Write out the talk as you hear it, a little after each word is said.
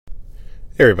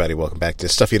Hey everybody, welcome back to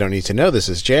Stuff You Don't Need to Know. This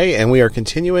is Jay, and we are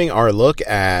continuing our look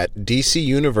at DC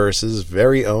Universe's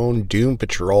very own Doom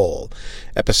Patrol,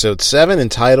 Episode 7,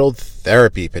 entitled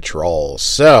Therapy Patrol.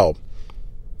 So,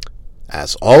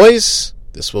 as always,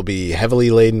 this will be heavily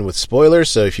laden with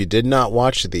spoilers, so if you did not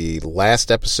watch the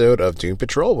last episode of Doom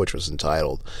Patrol, which was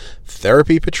entitled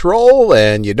Therapy Patrol,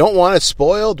 and you don't want it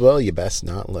spoiled, well, you best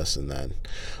not listen then.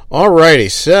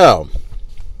 Alrighty, so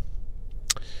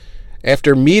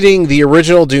after meeting the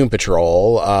original Doom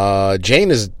Patrol, Jane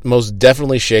is most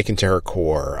definitely shaken to her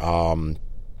core.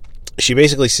 She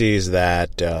basically sees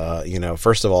that,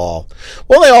 first of all,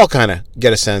 well, they all kind of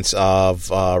get a sense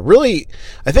of, really,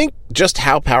 I think, just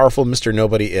how powerful Mr.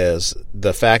 Nobody is.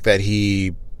 The fact that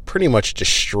he pretty much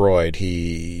destroyed,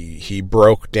 he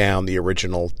broke down the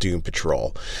original Doom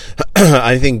Patrol.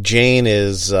 I think Jane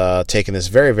is taking this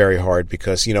very, very hard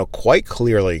because, quite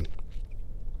clearly,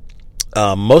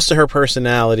 most of her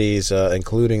personalities,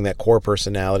 including that core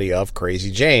personality of Crazy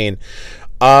Jane,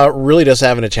 really does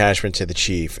have an attachment to the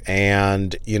Chief.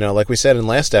 And, like we said in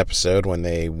last episode, when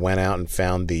they went out and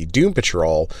found the Doom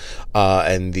Patrol,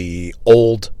 and the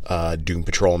old Doom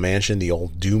Patrol mansion, the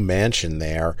old Doom Mansion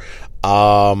there,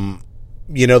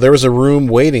 there was a room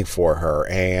waiting for her.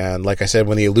 And like I said,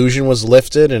 when the illusion was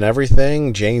lifted and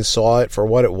everything, Jane saw it for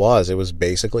what it was. It was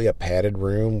basically a padded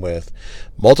room with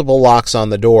multiple locks on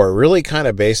the door, really kind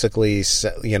of basically,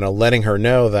 letting her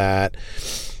know that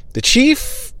the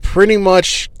Chief pretty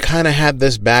much kind of had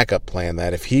this backup plan,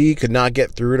 that if he could not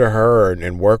get through to her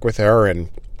and work with her, and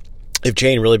if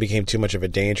Jane really became too much of a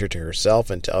danger to herself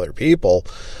and to other people,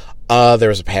 there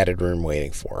was a padded room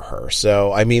waiting for her.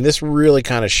 So, this really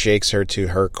kind of shakes her to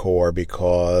her core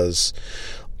because,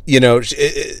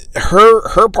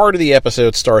 her part of the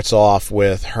episode starts off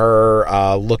with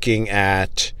her looking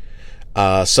at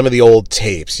some of the old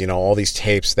tapes, all these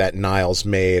tapes that Niles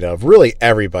made of really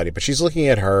everybody, but she's looking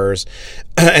at hers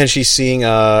and she's seeing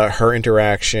her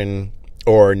interaction,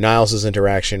 or Niles'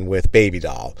 interaction with Baby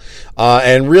Doll.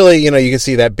 And really, you can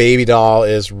see that Baby Doll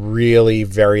is really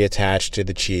very attached to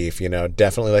the Chief,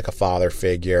 definitely like a father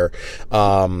figure.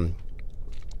 In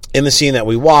the scene that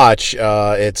we watch,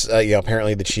 it's,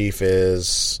 apparently the Chief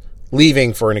is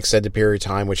leaving for an extended period of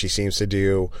time, which he seems to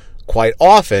do quite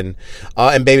often,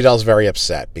 and Baby Doll's very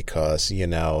upset because,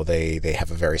 they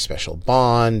have a very special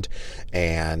bond,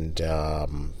 and,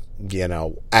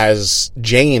 as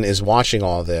Jane is watching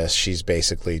all this, she's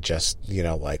basically just,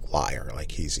 liar,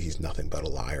 like he's nothing but a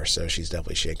liar, so she's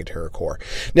definitely shaken to her core.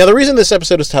 Now, the reason this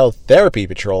episode is titled Therapy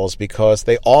Patrol is because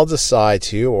they all decide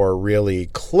to, or really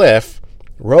Cliff,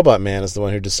 Robot Man, is the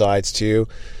one who decides to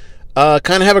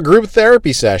kind of have a group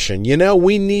therapy session.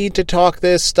 We need to talk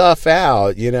this stuff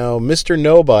out. Mr.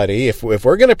 Nobody, if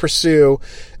we're going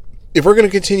to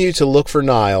continue to look for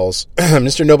Niles,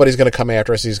 Mr. Nobody's going to come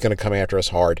after us. He's going to come after us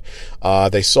hard.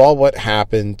 They saw what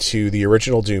happened to the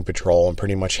original Doom Patrol and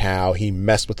pretty much how he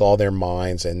messed with all their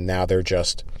minds, and now they're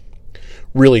just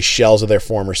really shells of their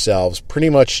former selves, pretty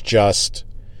much just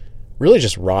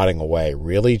rotting away,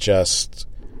 really just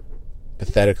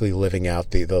pathetically living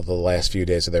out the last few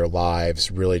days of their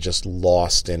lives, really just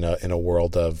lost in a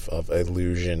world of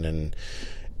illusion. And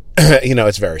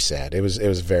it's very sad. It was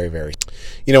very, very,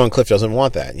 and Cliff doesn't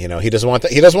want that. He doesn't want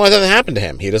that. He doesn't want that to happen to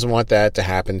him. He doesn't want that to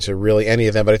happen to really any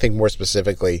of them. But I think more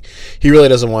specifically, he really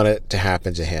doesn't want it to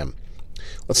happen to him.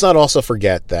 Let's not also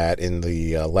forget that in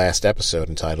the last episode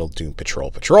entitled Doom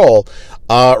Patrol,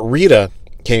 Rita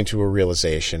came to a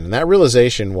realization, and that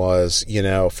realization was,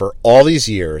 for all these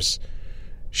years,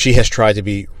 she has tried to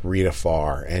be Rita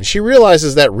Farr, and she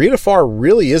realizes that Rita Farr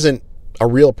really isn't a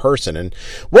real person. And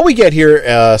what we get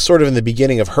here, sort of in the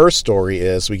beginning of her story,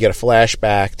 is we get a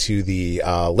flashback to the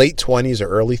late 20s or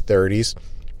early 30s,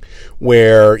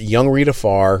 where young Rita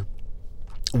Farr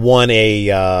won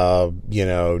a,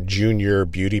 junior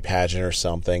beauty pageant or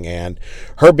something, and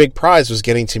her big prize was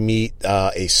getting to meet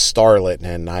a starlet,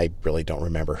 and I really don't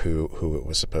remember who it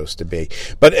was supposed to be.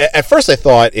 But at first I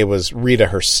thought it was Rita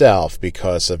herself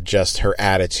because of just her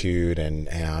attitude and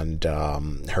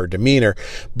her demeanor.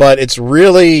 But it's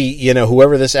really,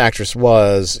 whoever this actress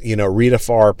was, Rita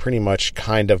Farr pretty much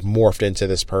kind of morphed into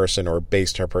this person or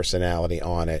based her personality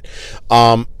on it.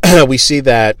 We see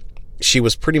that she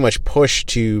was pretty much pushed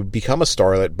to become a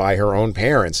starlet by her own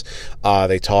parents.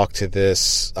 They talk to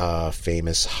this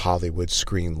famous Hollywood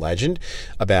screen legend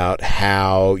about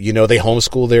how, they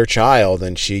homeschool their child,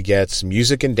 and she gets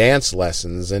music and dance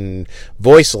lessons and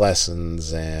voice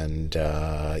lessons and,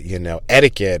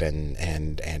 etiquette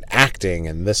and acting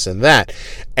and this and that.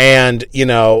 And,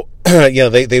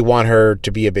 they want her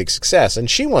to be a big success,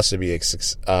 and she wants to be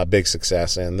a big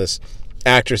success. And this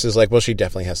actress is like, well, she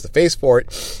definitely has the face for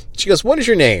it. She goes, what is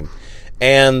your name?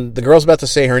 And the girl's about to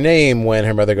say her name when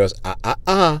her mother goes,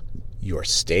 your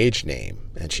stage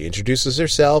name. And she introduces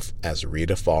herself as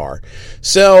Rita Farr.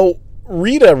 So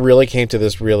Rita really came to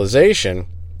this realization.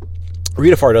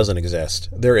 Rita Farr doesn't exist.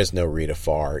 There is no Rita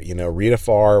Farr. Rita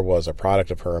Farr was a product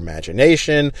of her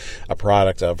imagination, a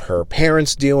product of her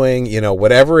parents doing,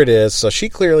 whatever it is. So she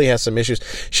clearly has some issues.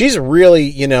 She's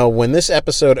really, when this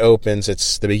episode opens,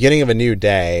 it's the beginning of a new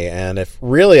day. And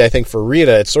I think for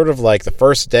Rita, it's sort of like the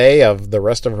first day of the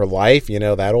rest of her life,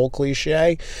 that old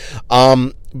cliche.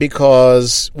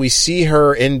 Because we see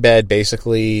her in bed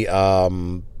basically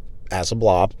as a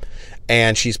blob.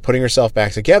 And she's putting herself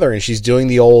back together, and she's doing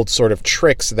the old sort of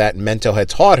tricks that Mento had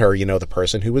taught her. The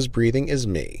person who was breathing is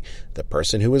me. The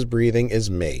person who was breathing is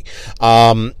me.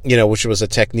 Which was a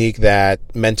technique that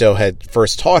Mento had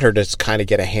first taught her to kind of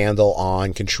get a handle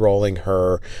on controlling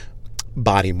her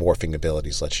body morphing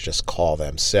abilities, let's just call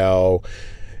them. So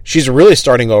she's really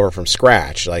starting over from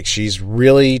scratch. Like, she's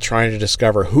really trying to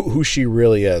discover who she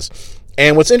really is.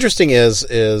 And what's interesting is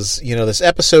this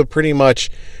episode pretty much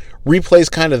replays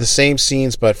kind of the same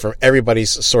scenes, but from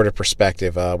everybody's sort of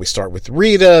perspective. We start with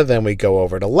Rita, then we go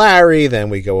over to Larry, then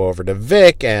we go over to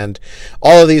Vic, and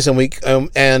all of these, and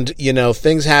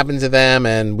things happen to them,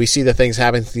 and we see the things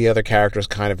happen to the other characters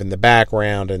kind of in the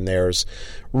background, and there's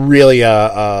really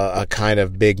a kind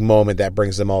of big moment that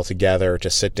brings them all together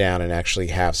to sit down and actually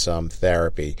have some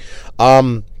therapy.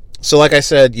 So like I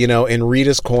said, in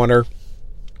Rita's corner,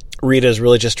 Rita is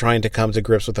really just trying to come to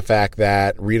grips with the fact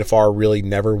that Rita Farr really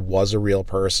never was a real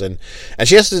person. And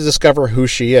she has to discover who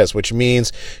she is, which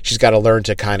means she's got to learn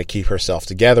to kind of keep herself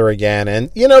together again. And,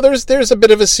 there's a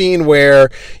bit of a scene where,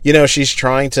 she's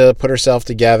trying to put herself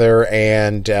together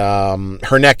and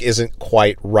her neck isn't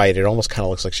quite right. It almost kind of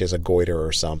looks like she has a goiter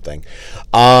or something.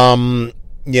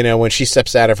 When she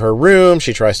steps out of her room,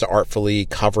 she tries to artfully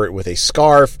cover it with a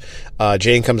scarf.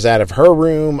 Jane comes out of her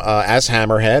room as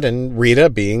Hammerhead, and Rita,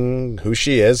 being who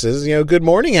she is, good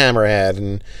morning, Hammerhead.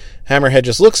 And Hammerhead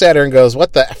just looks at her and goes,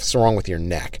 what the F's wrong with your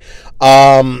neck?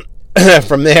 From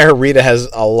there, Rita has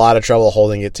a lot of trouble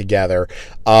holding it together.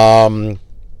 She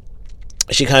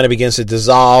kind of begins to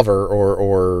dissolve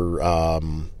or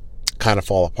kind of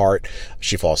fall apart.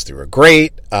 She falls through a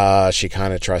grate. She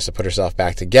kind of tries to put herself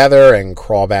back together and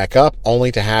crawl back up,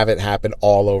 only to have it happen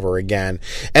all over again.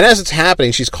 And as it's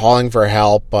happening, she's calling for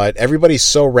help, but everybody's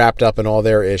so wrapped up in all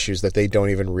their issues that they don't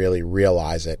even really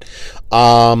realize it.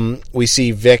 We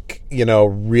see Vic,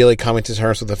 really coming to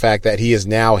terms with the fact that he is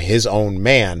now his own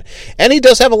man. And he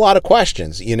does have a lot of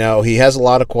questions. He has a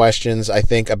lot of questions, I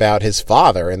think, about his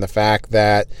father and the fact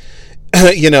that,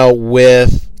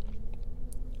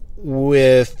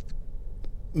 with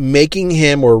making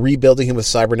him or rebuilding him with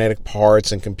cybernetic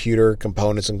parts and computer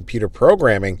components and computer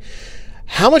programming,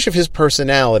 how much of his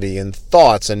personality and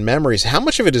thoughts and memories, how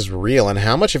much of it is real and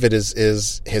how much of it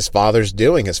is his father's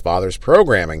doing, his father's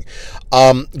programming.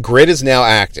 Grid is now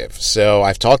active. So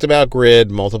I've talked about Grid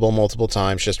multiple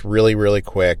times, just really, really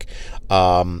quick.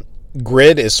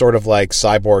 Grid is sort of like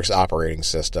Cyborg's operating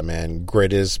system, and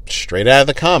Grid is straight out of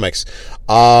the comics.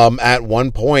 At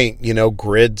one point,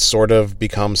 Grid sort of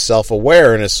becomes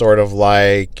self-aware and is sort of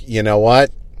like, you know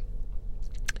what?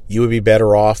 You would be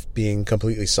better off being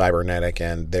completely cybernetic,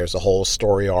 and there's a whole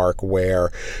story arc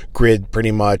where Grid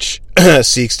pretty much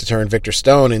seeks to turn Victor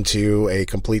Stone into a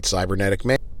complete cybernetic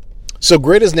man. So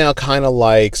Grid is now kind of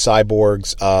like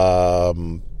Cyborg's,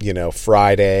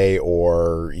 Friday,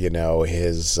 or,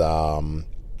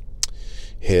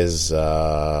 his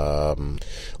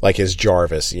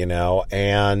Jarvis,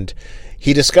 and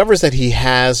he discovers that he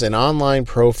has an online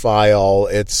profile.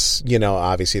 It's,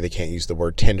 obviously they can't use the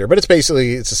word Tinder, but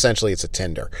it's essentially a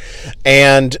Tinder.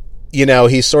 And,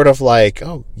 he's sort of like,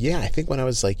 oh yeah, I think when I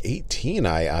was like 18,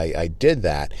 I did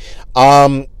that.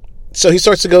 So he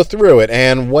starts to go through it,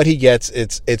 and what he gets,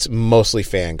 it's mostly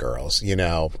fangirls,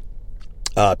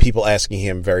 people asking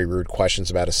him very rude questions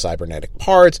about his cybernetic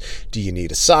parts. Do you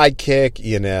need a sidekick?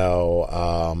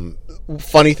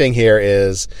 Funny thing here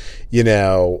is,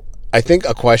 I think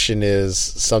a question is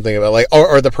something about like,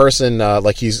 or the person,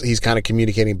 like he's kind of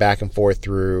communicating back and forth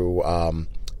through,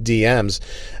 DMs,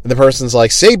 and the person's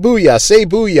like, say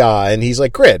booyah, and he's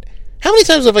like, Grid, how many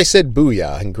times have I said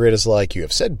booyah? And Grid is like, you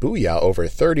have said booyah over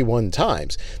 31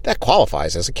 times. That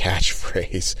qualifies as a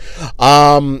catchphrase.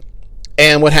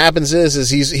 And what happens is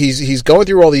he's going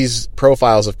through all these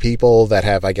profiles of people that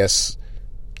have, I guess,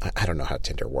 I don't know how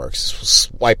Tinder works,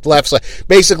 swipe left,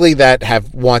 basically that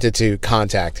have wanted to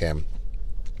contact him.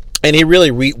 And he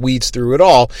really weeds through it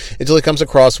all until he comes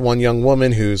across one young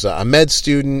woman who's a med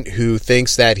student who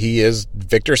thinks that he is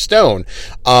Victor Stone.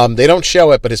 They don't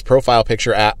show it, but his profile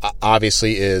picture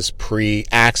obviously is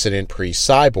pre-accident,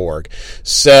 pre-cyborg.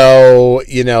 So,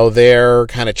 they're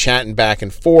kind of chatting back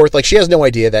and forth. Like, she has no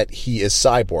idea that he is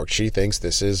cyborg. She thinks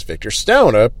this is Victor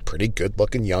Stone, a pretty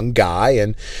good-looking young guy.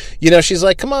 And, she's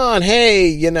like, come on,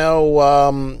 hey,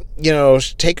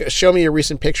 show me your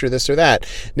recent picture, this or that.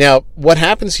 Now, what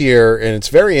happens here, and it's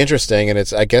very interesting,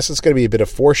 and I guess it's going to be a bit of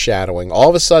foreshadowing. All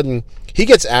of a sudden, he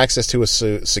gets access to a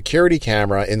security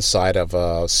camera inside of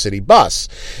a city bus.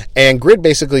 And Grid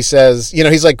basically says,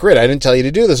 he's like, Grid, I didn't tell you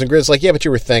to do this. And Grid's like, yeah, but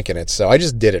you were thinking it, so I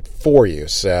just did it for you.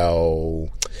 So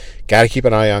got to keep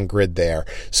an eye on Grid there.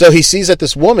 So he sees that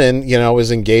this woman,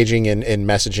 is engaging in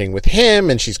messaging with him,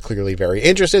 and she's clearly very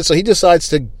interested. So he decides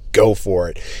to go for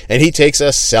it. And he takes a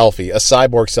selfie, a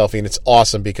cyborg selfie, and it's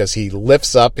awesome because he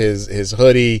lifts up his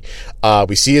hoodie.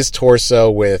 We see his torso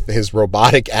with his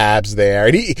robotic abs there.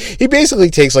 And he basically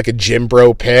takes like a gym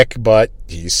bro pic, but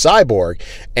he's cyborg.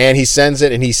 And he sends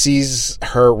it, and he sees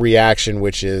her reaction,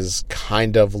 which is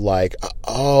kind of like,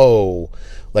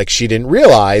 like she didn't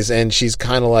realize, and she's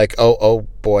kind of like, oh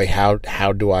boy, how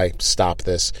do I stop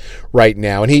this right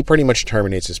now? And he pretty much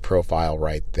terminates his profile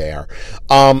right there.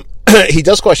 He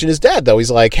does question his dad, though.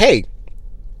 He's like, hey,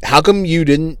 how come you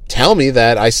didn't tell me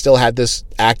that I still had this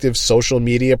active social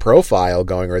media profile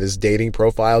going, or this dating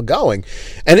profile going?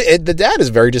 And the dad is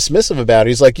very dismissive about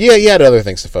it. He's like, yeah, you had other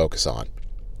things to focus on.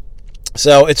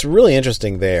 So it's really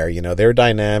interesting there, their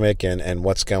dynamic and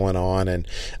what's going on. And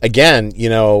again,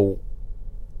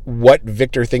 what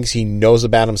Victor thinks he knows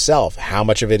about himself. How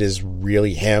much of it is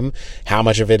really him? How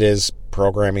much of it is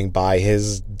programming by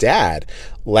his dad?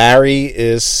 Larry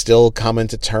is still coming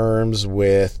to terms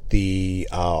with the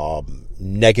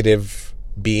negative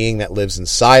being that lives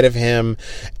inside of him.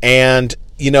 And,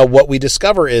 what we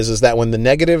discover is that when the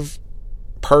negative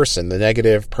person, the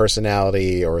negative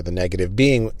personality, or the negative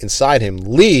being inside him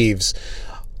leaves,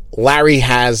 Larry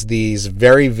has these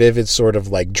very vivid sort of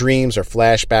like dreams or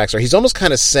flashbacks, or he's almost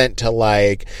kind of sent to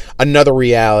like another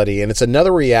reality, and it's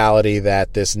another reality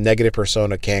that this negative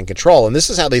persona can control. And this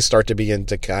is how they start to begin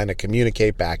to kind of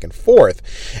communicate back and forth.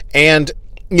 And,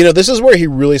 this is where he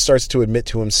really starts to admit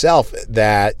to himself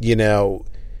that,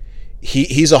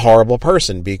 he's a horrible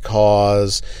person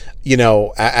because,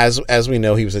 as we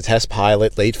know, he was a test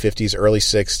pilot, late 50s, early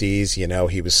 60s.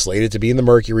 He was slated to be in the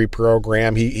Mercury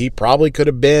program. He probably could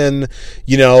have been,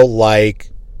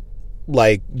 like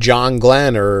John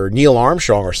Glenn or Neil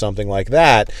Armstrong or something like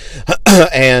that.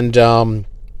 And,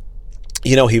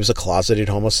 he was a closeted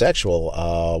homosexual.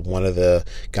 One of the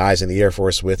guys in the Air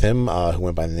Force with him, who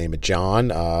went by the name of John,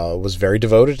 was very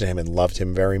devoted to him and loved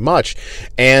him very much.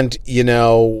 And,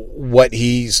 what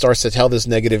he starts to tell this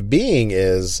negative being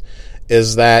is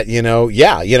that,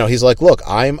 he's like, look,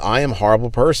 I am a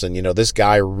horrible person. This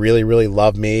guy really, really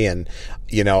loved me, and,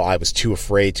 I was too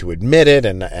afraid to admit it,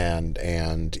 and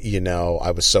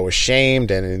I was so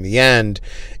ashamed, and in the end,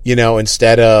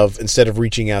 instead of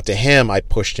reaching out to him, I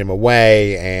pushed him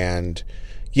away, and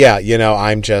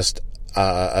I'm just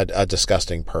a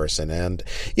disgusting person. And,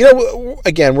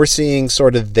 again, we're seeing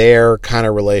sort of their kind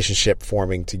of relationship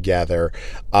forming together.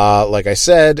 Like I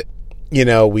said,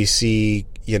 we see,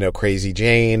 Crazy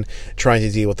Jane trying to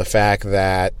deal with the fact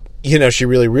that, she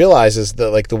really realizes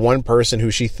that, like, the one person who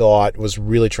she thought was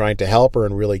really trying to help her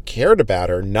and really cared about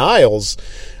her, Niles,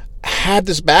 had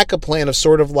this backup plan of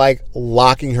sort of like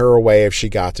locking her away if she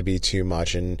got to be too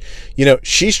much. And,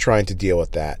 she's trying to deal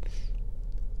with that.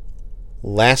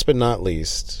 Last but not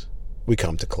least, we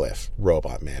come to Cliff,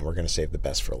 Robot Man. We're going to save the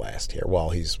best for last here. Well,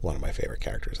 he's one of my favorite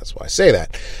characters. That's why I say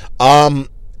that.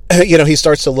 He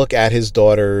starts to look at his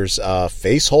daughter's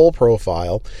face hole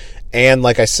profile. And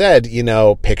like I said,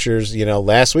 pictures,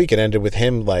 last week it ended with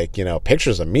him like,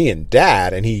 pictures of me and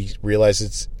Dad. And he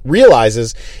realizes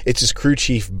it's his crew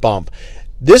chief Bump.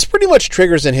 This pretty much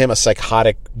triggers in him a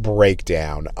psychotic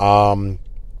breakdown.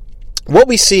 What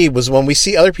we see was when we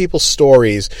see other people's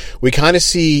stories, we kind of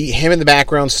see him in the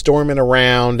background storming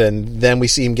around, and then we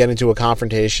see him get into a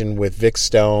confrontation with Vic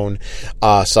Stone,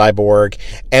 Cyborg,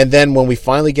 and then when we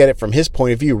finally get it from his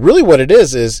point of view, really what it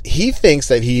is he thinks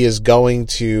that he is going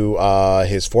to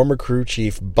his former crew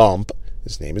chief Bump.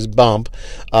 His name is Bump,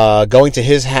 going to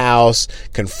his house,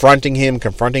 confronting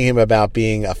him about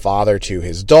being a father to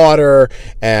his daughter,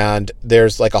 and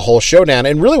there's like a whole showdown.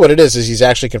 And really what it is he's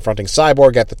actually confronting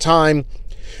Cyborg at the time.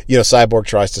 Cyborg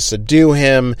tries to subdue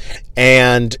him,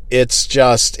 and he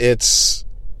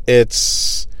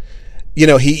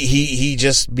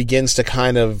just begins to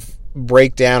kind of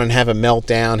break down and have a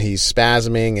meltdown. He's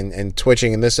spasming and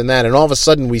twitching and this and that. And all of a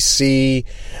sudden we see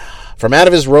from out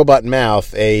of his robot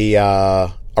mouth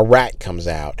a rat comes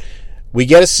out. We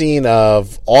get a scene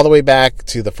of all the way back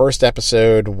to the first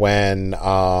episode when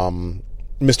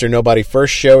Mr. Nobody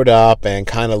first showed up and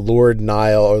kind of lured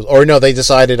Niles, or no, they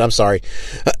decided, I'm sorry,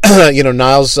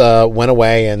 Niles went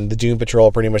away and the Doom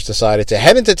Patrol pretty much decided to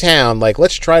head into town, like,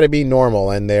 let's try to be normal,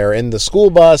 and they're in the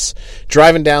school bus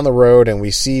driving down the road, and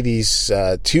we see these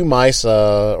two mice,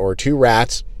 or two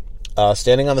rats,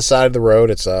 standing on the side of the road.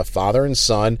 It's a father and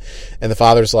son, and the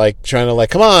father's like trying to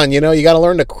come on, you got to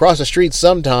learn to cross the street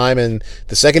sometime, and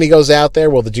the second he goes out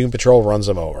there, well, the Doom Patrol runs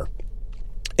him over.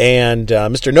 And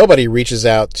Mr. Nobody reaches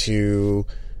out to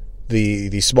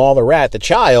the smaller rat, the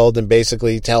child, and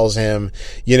basically tells him,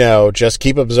 just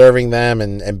keep observing them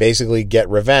and basically get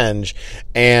revenge.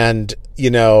 And,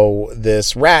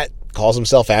 this rat calls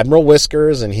himself Admiral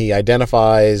Whiskers, and he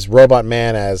identifies Robot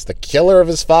Man as the killer of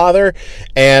his father.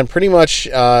 And pretty much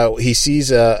he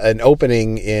sees an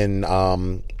opening in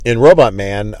Robot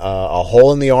Man, a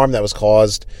hole in the arm that was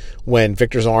caused when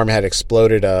Victor's arm had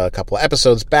exploded a couple of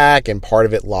episodes back, and part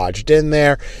of it lodged in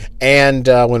there. And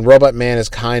when Robot Man is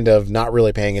kind of not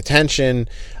really paying attention,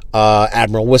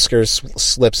 Admiral Whiskers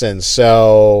slips in.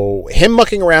 So him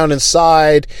mucking around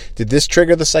inside, did this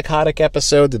trigger the psychotic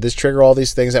episode? Did this trigger all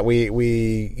these things that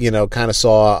we kind of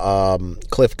saw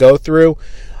Cliff go through?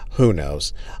 Who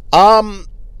knows?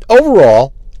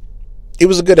 Overall, it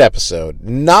was a good episode.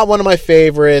 Not one of my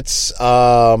favorites.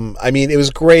 It was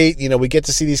great. We get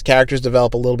to see these characters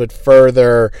develop a little bit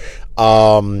further.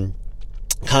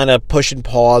 Kind of push and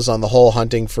pause on the whole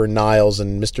hunting for Niles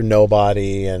and Mr.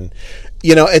 Nobody. And,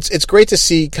 it's great to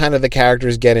see kind of the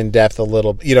characters get in depth a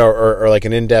little, or like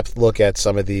an in-depth look at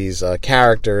some of these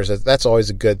characters. That's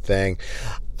always a good thing.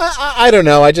 I don't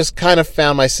know. I just kind of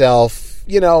found myself,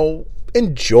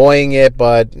 enjoying it,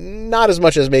 but not as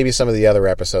much as maybe some of the other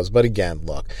episodes. But again,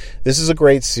 look, this is a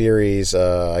great series.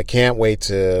 I can't wait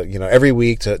to, every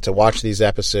week to watch these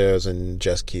episodes and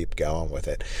just keep going with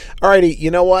it. Alrighty, you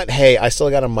know what? Hey, I still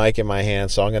got a mic in my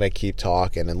hand, so I'm going to keep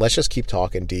talking, and let's just keep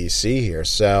talking DC here.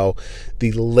 So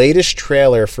the latest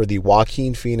trailer for the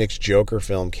Joaquin Phoenix Joker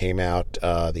film came out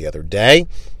the other day,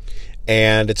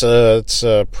 and it's a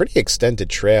pretty extended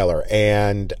trailer,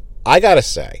 and I gotta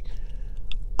say,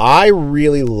 I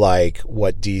really like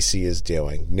what DC is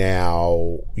doing.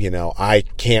 Now, I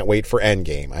can't wait for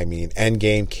Endgame.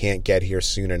 Endgame can't get here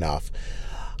soon enough.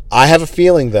 I have a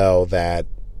feeling, though, that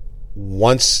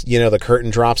once, the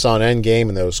curtain drops on Endgame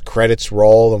and those credits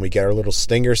roll and we get our little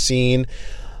stinger scene,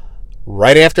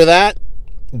 right after that,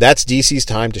 that's DC's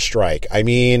time to strike.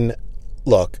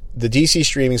 Look, the DC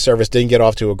streaming service didn't get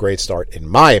off to a great start, in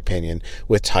my opinion,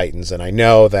 with Titans. And I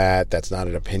know that that's not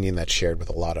an opinion that's shared with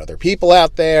a lot of other people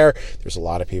out there. There's a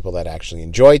lot of people that actually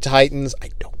enjoy Titans.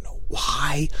 I don't know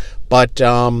why. But,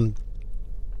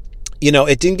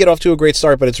 it didn't get off to a great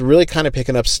start, but it's really kind of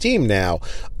picking up steam now.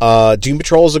 Doom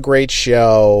Patrol is a great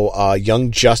show.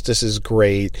 Young Justice is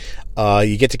great.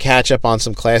 You get to catch up on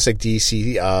some classic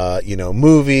DC,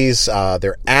 movies.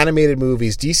 They're animated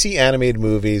movies, DC animated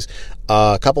movies.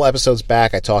 A couple episodes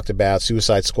back, I talked about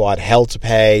Suicide Squad, Hell to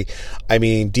Pay.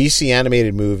 DC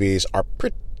animated movies are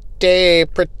pretty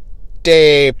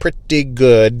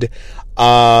good.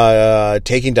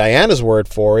 Taking Diana's word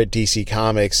for it, DC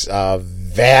Comics,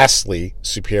 vastly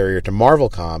superior to Marvel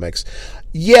Comics.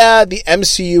 Yeah, the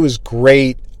MCU is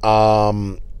great.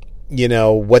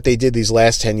 What they did these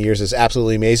last 10 years is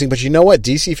absolutely amazing. But you know what?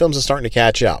 DC films are starting to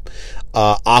catch up.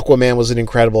 Aquaman was an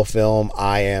incredible film.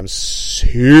 I am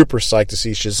super psyched to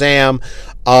see Shazam.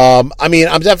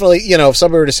 I'm definitely, if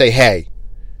somebody were to say, hey,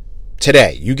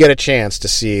 today you get a chance to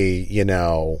see,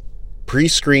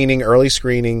 pre-screening, early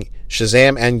screening,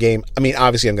 Shazam, Endgame.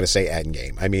 Obviously I'm going to say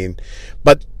Endgame.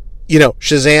 But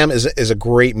Shazam is a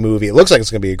great movie. It looks like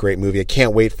it's going to be a great movie. I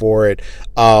can't wait for it.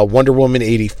 Wonder Woman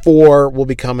 84 will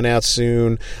be coming out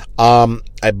soon.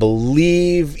 I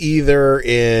believe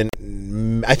in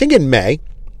May.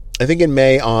 I think in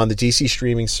May on the DC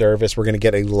streaming service, we're going to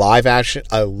get a live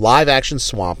action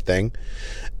Swamp Thing.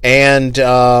 And,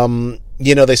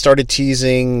 they started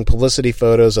teasing publicity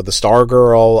photos of the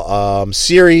Stargirl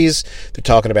series. They're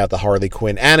talking about the Harley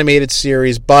Quinn animated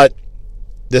series, but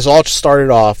this all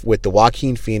started off with the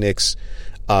Joaquin Phoenix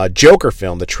Joker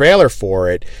film, the trailer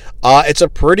for it. It's a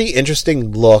pretty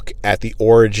interesting look at the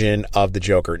origin of the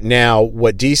Joker. Now,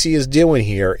 what DC is doing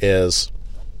here is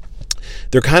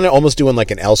they're kind of almost doing like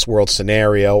an Elseworld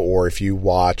scenario, or if you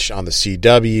watch on the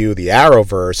CW, the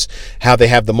Arrowverse, how they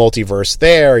have the multiverse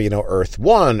there, Earth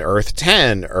 1, Earth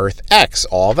 10, Earth X,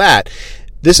 all that.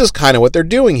 this is kind of what they're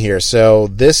doing here. So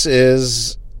this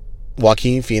is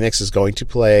Joaquin Phoenix is going to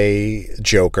play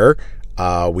Joker.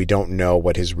 We don't know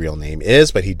what his real name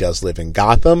is, but he does live in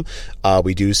Gotham.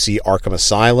 We do see Arkham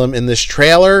Asylum in this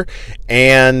trailer.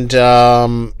 And,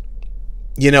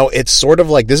 it's sort of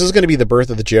like this is going to be the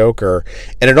birth of the Joker.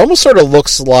 And it almost sort of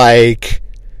looks like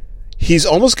he's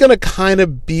almost going to kind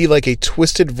of be like a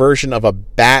twisted version of a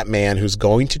Batman who's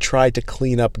going to try to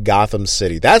clean up Gotham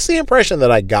City. That's the impression that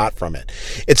I got from it.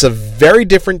 It's a very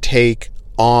different take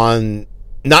on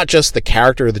not just the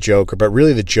character of the Joker, but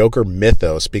really the Joker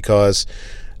mythos, because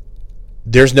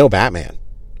there's no Batman.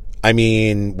 I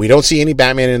mean, we don't see any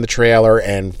Batman in the trailer,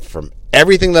 and from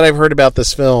everything that I've heard about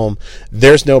this film,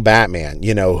 there's no Batman.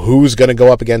 Who's going to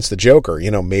go up against the Joker?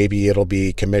 Maybe it'll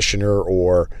be Commissioner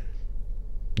or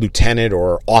Lieutenant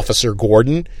or Officer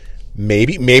Gordon.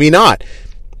 Maybe not.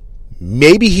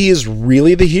 Maybe he is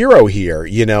really the hero here,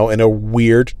 in a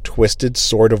weird, twisted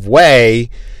sort of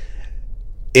way,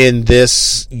 in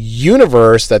this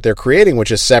universe that they're creating,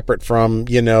 which is separate from,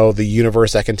 the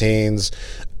universe that contains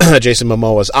Jason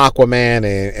Momoa's Aquaman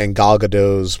and Gal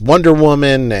Gadot's Wonder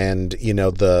Woman and,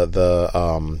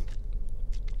 the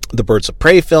Birds of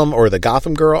Prey film, or the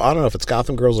Gotham Girl. I don't know if it's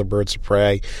Gotham Girls or Birds of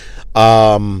Prey.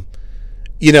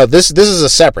 This is a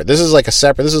separate. This is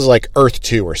like Earth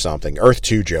 2 or something. Earth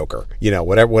 2 Joker.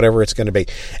 Whatever it's going to be.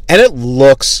 And it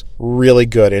looks really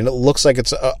good. And it looks like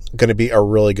it's going to be a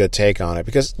really good take on it.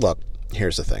 Because, look,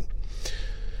 here's the thing.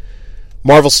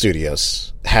 Marvel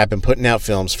Studios have been putting out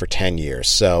films for 10 years.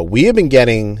 So we have been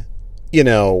getting,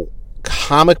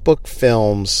 comic book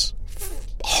films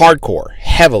hardcore,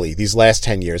 heavily, these last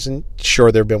 10 years. And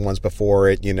sure, there have been ones before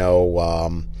it,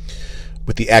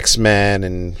 with the X-Men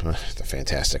and the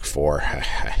Fantastic Four.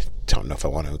 I don't know if I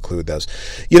want to include those.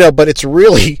 But it's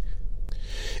really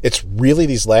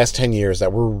these last 10 years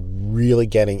that we're really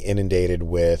getting inundated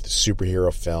with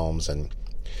superhero films and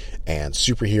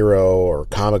superhero or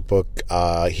comic book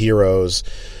heroes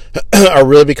are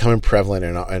really becoming prevalent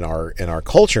in our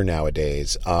culture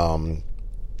nowadays. Where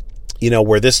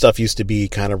this stuff used to be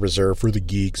kind of reserved for the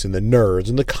geeks and the nerds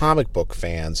and the comic book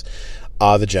fans.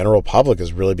 The general public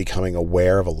is really becoming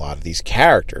aware of a lot of these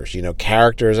characters.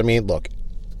 Characters, I mean, look,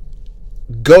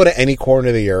 go to any corner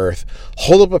of the earth,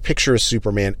 hold up a picture of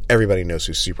Superman, everybody knows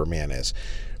who Superman is.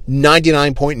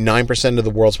 99.9% of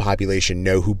the world's population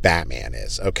know who Batman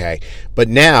is, okay? But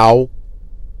now,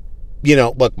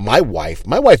 look, my wife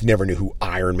never knew who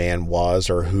Iron Man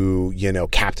was or who,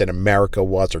 Captain America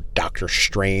was or Doctor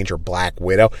Strange or Black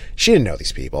Widow. She didn't know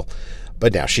these people,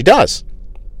 but now she does.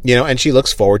 And she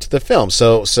looks forward to the film.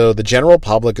 So the general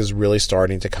public is really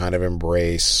starting to kind of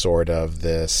embrace sort of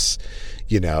this,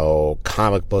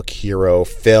 comic book hero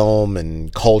film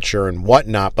and culture and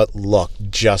whatnot. But look,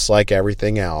 just like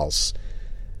everything else,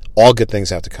 all good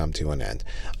things have to come to an end.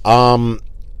 And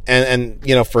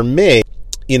for me,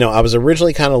 I was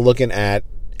originally kind of looking at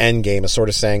Endgame as sort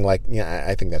of saying like,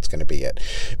 I think that's going to be it.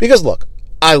 Because look,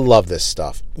 I love this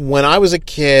stuff. When I was a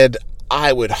kid,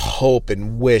 I would hope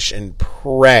and wish and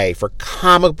pray for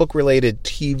comic book related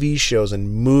TV shows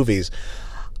and movies.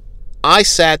 I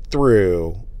sat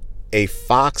through a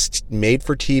Fox made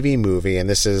for TV movie, and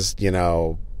this is, this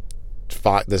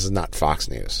is not Fox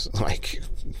News,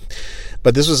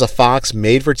 but this was a Fox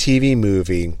made for TV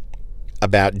movie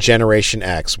about Generation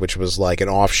X, which was like an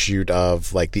offshoot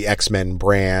of like the X-Men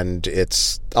brand.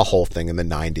 It's a whole thing in the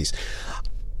 90s.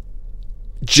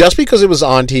 Just because it was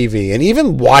on TV, and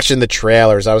even watching the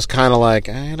trailers, I was kind of like,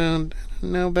 I don't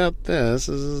know about this.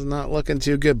 This is not looking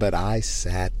too good. But I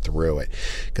sat through it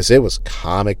because it was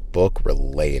comic book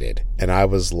related. And I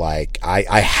was like, I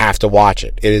have to watch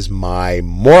it. It is my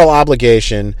moral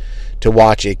obligation to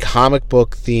watch a comic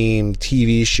book themed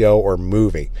TV show or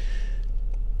movie.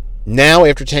 Now,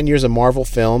 after 10 years of Marvel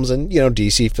films and,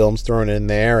 DC films thrown in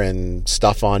there and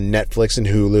stuff on Netflix and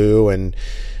Hulu, and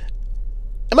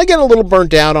am I getting a little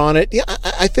burnt out on it? Yeah,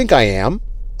 I think I am.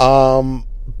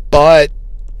 But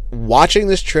watching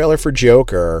this trailer for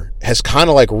Joker has kind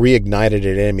of like reignited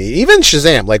it in me. Even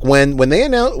Shazam, like when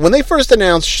they first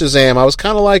announced Shazam, I was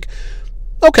kind of like,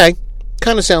 okay,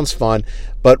 kind of sounds fun.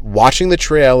 But watching the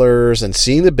trailers and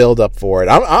seeing the build up for it,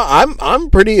 I'm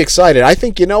pretty excited. I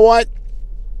think, you know what?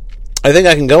 I think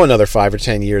I can go another 5 or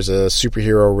 10 years of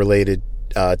superhero related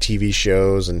TV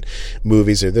shows and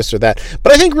movies or this or that.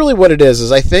 But I think really what it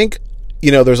is I think,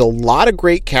 there's a lot of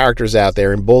great characters out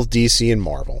there in both DC and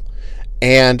Marvel.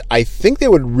 And I think they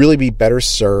would really be better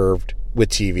served with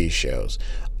TV shows.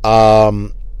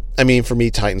 I mean, for me,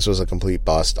 Titans was a complete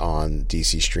bust on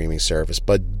DC streaming service,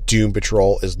 but Doom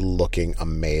Patrol is looking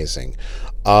amazing.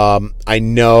 I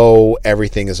know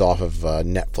everything is off of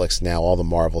Netflix now, all the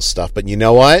Marvel stuff, but you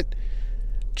know what?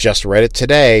 Just read it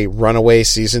today, Runaways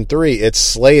Season 3. It's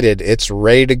slated. It's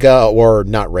ready to go. Or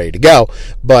not ready to go,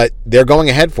 but they're going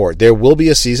ahead for it. There will be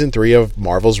a Season 3 of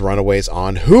Marvel's Runaways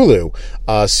on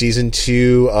Hulu. Season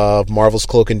 2 of Marvel's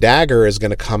Cloak and Dagger is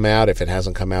going to come out. If it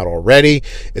hasn't come out already,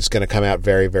 it's going to come out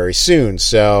very, very soon.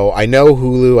 So I know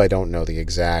Hulu. I don't know the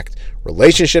exact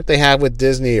relationship they have with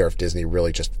Disney, or if Disney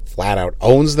really just flat out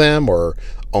owns them or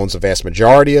owns a vast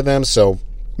majority of them. So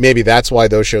maybe that's why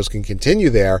those shows can continue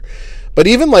there. But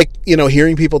even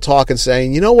hearing people talk and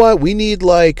saying, you know what, we need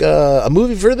like a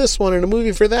movie for this one and a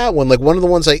movie for that one. Like one of the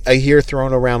ones I hear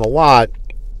thrown around a lot,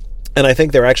 and I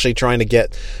think they're actually trying to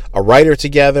get a writer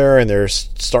together and they're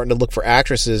starting to look for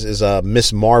actresses, is a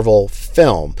Miss Marvel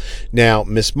film. Now,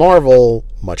 Miss Marvel,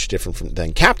 much different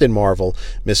than Captain Marvel.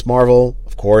 Miss Marvel,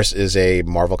 of course, is a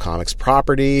Marvel Comics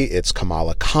property. It's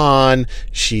Kamala Khan.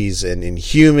 She's an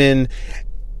Inhuman.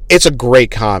 It's a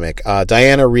great comic.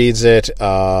 Diana reads it,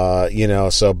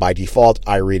 so by default,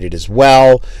 I read it as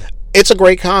well. It's a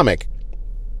great comic.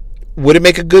 Would it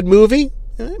make a good movie?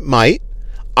 It might.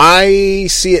 I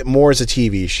see it more as a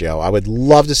TV show. I would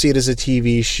love to see it as a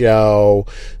TV show.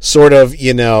 Sort of,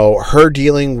 her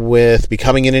dealing with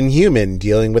becoming an Inhuman,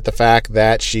 dealing with the fact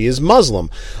that she is Muslim,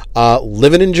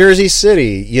 living in Jersey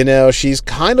City. She's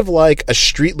kind of like a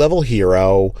street-level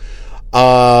hero,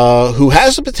 who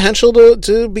has the potential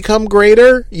to become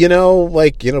greater,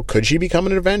 could she become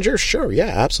an Avenger? Sure, yeah,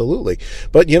 absolutely.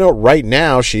 But, right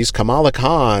now she's Kamala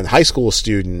Khan, high school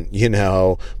student,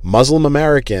 Muslim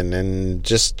American, and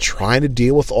just trying to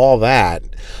deal with all that.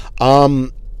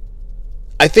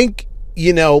 I think,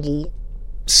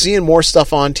 seeing more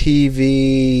stuff on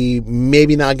TV,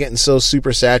 maybe not getting so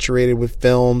super saturated with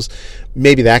films,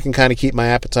 maybe that can kind of keep my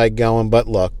appetite going. But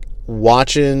look,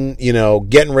 watching,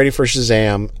 getting ready for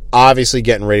Shazam, obviously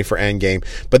getting ready for Endgame,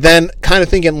 but then kind of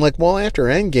thinking like, well, after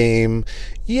Endgame,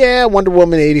 yeah, Wonder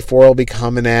Woman 84 will be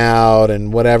coming out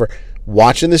and whatever.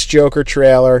 Watching this Joker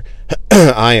trailer,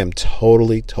 I am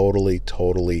totally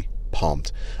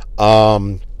pumped.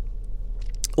 Let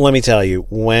me tell you,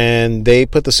 when they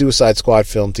put the Suicide Squad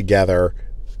film together,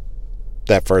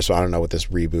 that first one, I don't know what this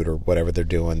reboot or whatever they're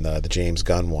doing, the James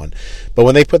Gunn one, but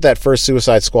when they put that first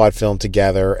Suicide Squad film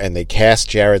together and they cast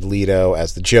Jared Leto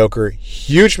as the Joker,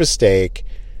 huge mistake.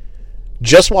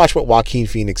 Just watch what Joaquin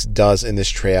Phoenix does in this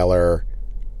trailer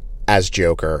as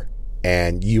Joker,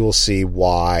 and you will see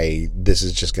why this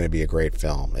is just going to be a great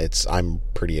film. I'm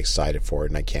pretty excited for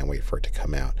it, and I can't wait for it to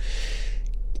come out.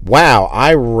 Wow,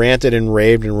 I ranted and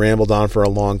raved and rambled on for a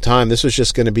long time. This was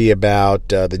just going to be about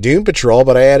the Doom Patrol,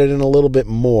 but I added in a little bit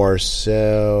more,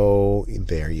 so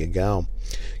there you go.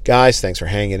 Guys, thanks for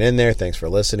hanging in there. Thanks for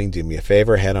listening. Do me a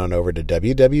favor, head on over to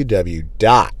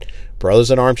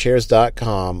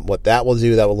www.brothersandarmchairs.com. What that will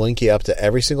do, that will link you up to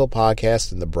every single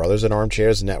podcast in the Brothers in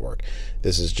Armchairs network.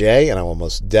 This is Jay, and I will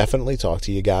most definitely talk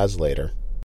to you guys later.